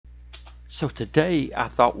So today I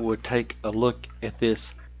thought we would take a look at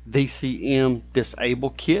this VCM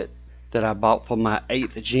disable kit that I bought for my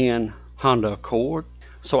 8th gen Honda Accord.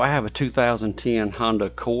 So I have a 2010 Honda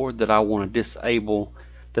Accord that I want to disable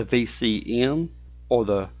the VCM, or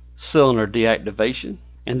the cylinder deactivation.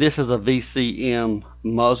 And this is a VCM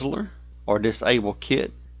muzzler or disable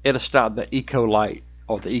kit. It'll stop the eco light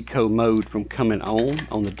or the eco mode from coming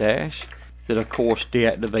on the dash. That of course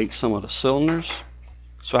deactivates some of the cylinders.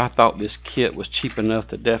 So I thought this kit was cheap enough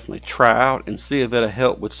to definitely try out and see if it'll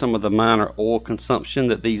help with some of the minor oil consumption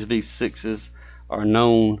that these V6s are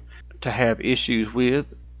known to have issues with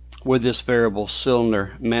this variable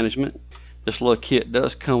cylinder management. This little kit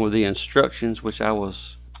does come with the instructions, which I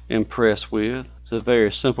was impressed with. It's a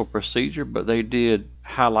very simple procedure, but they did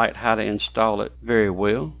highlight how to install it very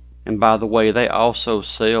well. And by the way, they also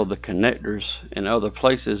sell the connectors in other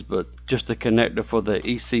places, but just the connector for the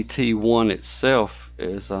ECT1 itself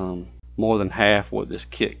is more than half what this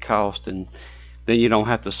kit cost, and then you don't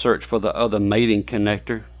have to search for the other mating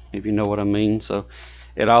connector, if you know what I mean. So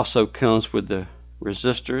it also comes with the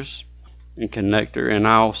resistors and connector, and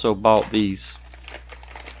I also bought these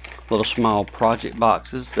little small project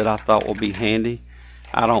boxes that I thought would be handy.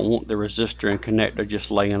 I don't want the resistor and connector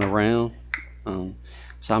just laying around,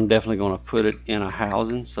 so I'm definitely going to put it in a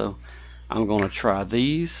housing. So I'm going to try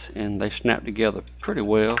these, and they snap together pretty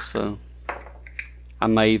well, so I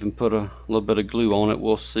may even put a little bit of glue on it.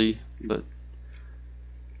 We'll see, but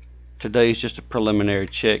today's just a preliminary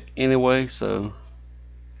check anyway. So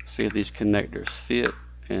see if these connectors fit,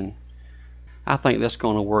 and I think that's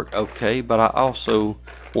going to work okay. But I also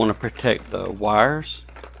want to protect the wires,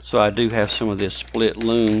 so I do have some of this split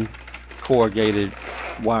loom corrugated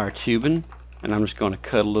wire tubing, and I'm just going to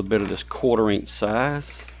cut a little bit of this 1/4 inch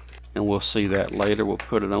size, and we'll see that later. We'll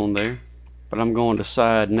put it on there. But I'm going to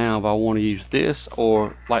decide now if I want to use this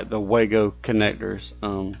or like the Wago connectors.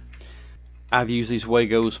 I've used these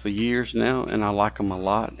Wagos for years now, and I like them a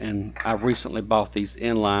lot, and I recently bought these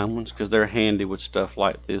inline ones because they're handy with stuff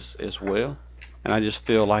like this as well. And I just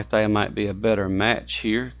feel like they might be a better match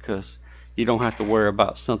here, because you don't have to worry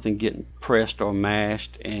about something getting pressed or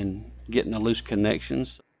mashed and getting the loose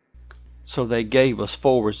connections. So they gave us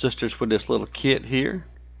 4 resistors with this little kit here.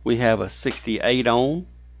 We have a 68 ohm,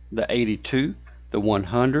 the 82, the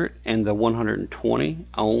 100, and the 120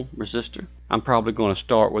 ohm resistor. I'm probably going to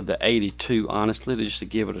start with the 82, honestly, just to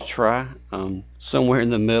give it a try, somewhere in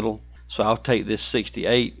the middle. So I'll take this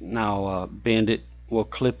 68 and I'll bend it, we'll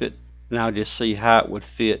clip it, and I'll just see how it would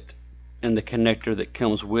fit in the connector that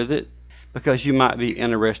comes with it, because you might be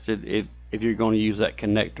interested if you're going to use that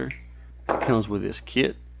connector that comes with this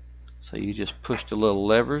kit. So you just push the little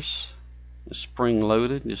levers, it's spring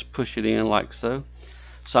loaded, just push it in like so.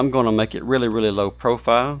 So I'm going to make it really low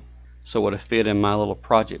profile, so it'll fit in my little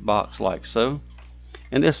project box like so.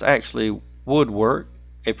 And this actually would work.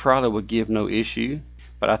 It probably would give no issue,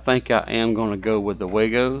 but I think I am going to go with the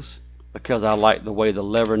Wagos, because I like the way the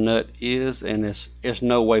lever nut is, and it's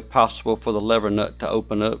no way possible for the lever nut to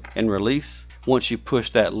open up and release once you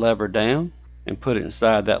push that lever down and put it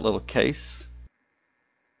inside that little case.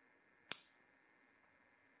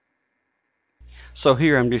 So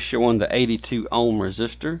here I'm just showing the 82 ohm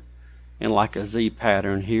resistor in like a Z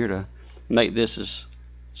pattern here to make this as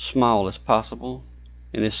small as possible,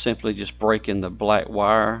 and it's simply just breaking the black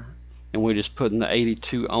wire, and we're just putting the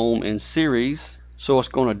 82 ohm in series, so it's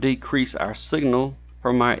going to decrease our signal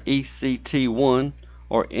from our ECT1,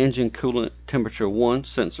 or engine coolant temperature 1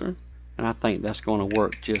 sensor, and I think that's going to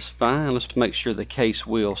work just fine. Let's make sure the case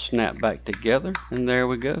will snap back together, and there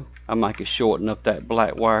we go. I might could shorten up that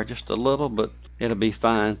black wire just a little, but it'll be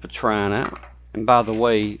fine for trying out. And by the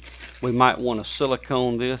way, we might want to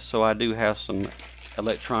silicone this, so I do have some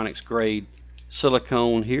electronics grade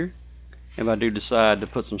silicone here. If I do decide to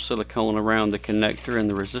put some silicone around the connector and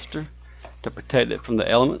the resistor to protect it from the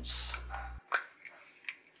elements.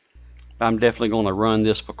 I'm definitely going to run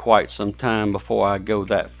this for quite some time before I go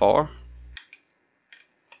that far.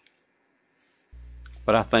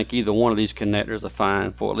 But I think either one of these connectors are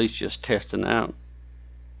fine for at least just testing out.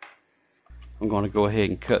 I'm going to go ahead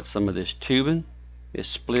and cut some of this tubing. It's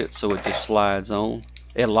split, so it just slides on.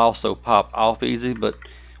 It'll also pop off easy, but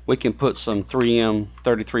we can put some 3M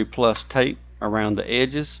 33 plus tape around the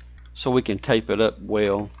edges so we can tape it up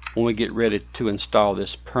well when we get ready to install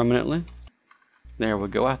this permanently. There we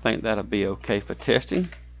go. I think that'll be okay for testing.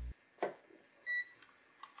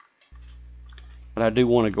 But I do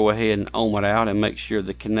want to go ahead and ohm it out and make sure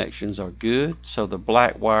the connections are good. So the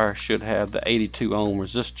black wire should have the 82 ohm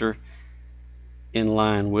resistor in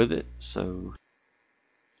line with it. So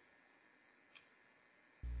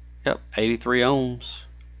yep, 83 ohms,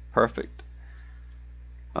 perfect.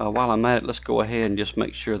 While I'm at it, let's go ahead and just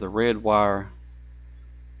make sure the red wire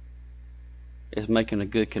is making a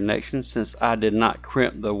good connection, since I did not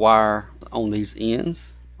crimp the wire on these ends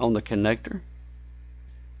on the connector.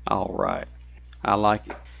 Alright, I like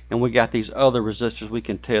it. And we got these other resistors we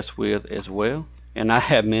can test with as well, and I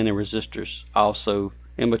have many resistors also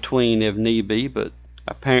in between if need be, but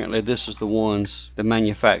apparently this is the ones the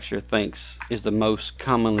manufacturer thinks is the most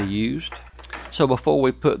commonly used. So before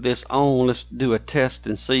we put this on, let's do a test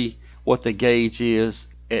and see what the gauge is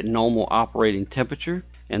at normal operating temperature.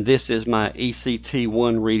 And this is my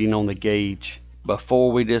ECT1 reading on the gauge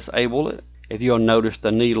before we disable it. If you'll notice,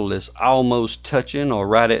 the needle is almost touching or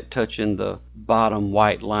right at touching the bottom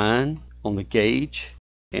white line on the gauge.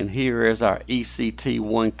 And here is our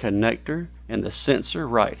ECT1 connector and the sensor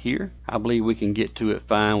right here. I believe we can get to it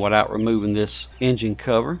fine without removing this engine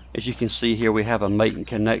cover. As you can see here, we have a mating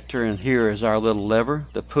connector, and here is our little lever,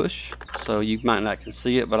 the push. So you might not can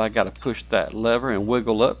see it, but I got to push that lever and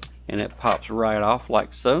wiggle up, and it pops right off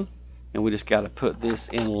like so. And we just got to put this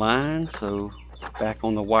in line, so back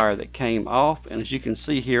on the wire that came off. And as you can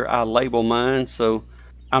see here, I label mine, so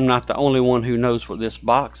I'm not the only one who knows what this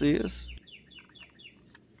box is.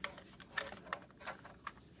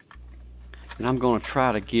 And I'm going to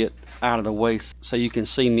try to get out of the way so you can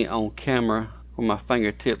see me on camera with my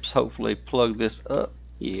fingertips. Hopefully plug this up.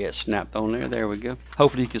 Yeah, it snapped on there. There we go.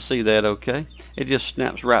 Hopefully you can see that okay. It just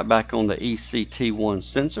snaps right back on the ECT1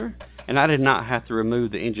 sensor. And I did not have to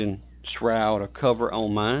remove the engine shroud or cover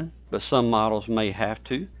on mine, but some models may have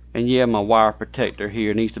to. And yeah, my wire protector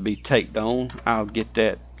here needs to be taped on. I'll get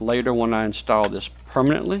that later when I install this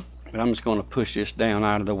permanently. But I'm just going to push this down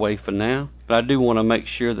out of the way for now. But I do want to make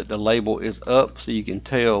sure that the label is up so you can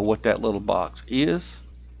tell what that little box is.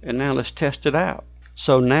 And now let's test it out.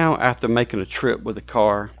 So now, after making a trip with the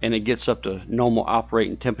car and it gets up to normal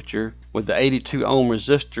operating temperature with the 82 ohm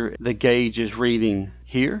resistor, the gauge is reading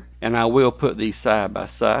here. And I will put these side by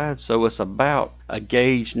side, so it's about a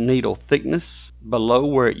gauge needle thickness below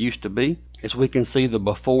where it used to be. As we can see, the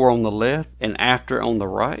before on the left and after on the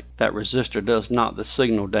right, that resistor does knock the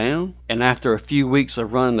signal down. And after a few weeks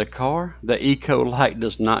of running the car, the eco light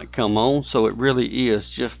does not come on. So it really is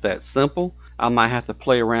just that simple. I might have to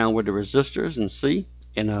play around with the resistors and see.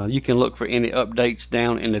 And you can look for any updates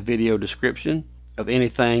down in the video description of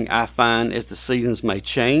anything I find as the seasons may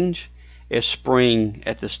change. It's spring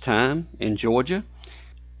at this time in Georgia,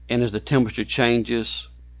 and as the temperature changes,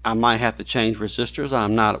 I might have to change resistors.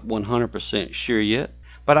 I'm not 100% sure yet,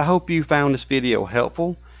 but I hope you found this video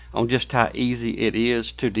helpful on just how easy it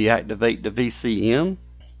is to deactivate the VCM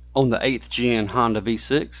on the 8th gen Honda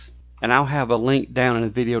V6. And I'll have a link down in the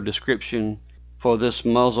video description for this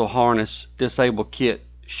muzzle harness disable kit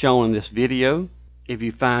shown in this video if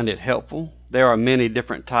you find it helpful. There are many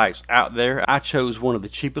different types out there. I chose one of the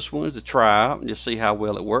cheapest ones to try out and just see how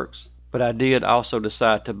well it works. But I did also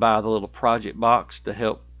decide to buy the little project box to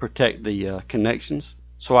help protect the connections.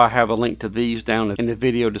 So I have a link to these down in the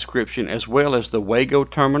video description, as well as the Wago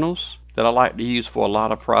terminals that I like to use for a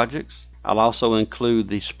lot of projects. I'll also include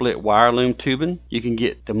the split wire loom tubing. You can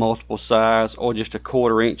get the multiple size or just a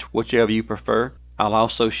 1/4 inch, whichever you prefer. I'll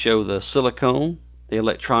also show the silicone, the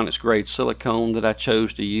electronics grade silicone that I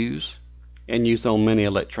chose to use and use on many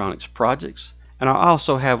electronics projects. And I'll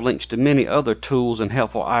also have links to many other tools and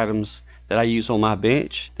helpful items that I use on my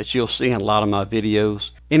bench that you'll see in a lot of my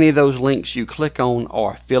videos. Any of those links you click on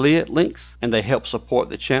are affiliate links, and they help support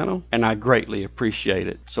the channel, and I greatly appreciate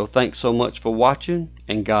it. So thanks so much for watching,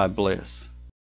 and God bless.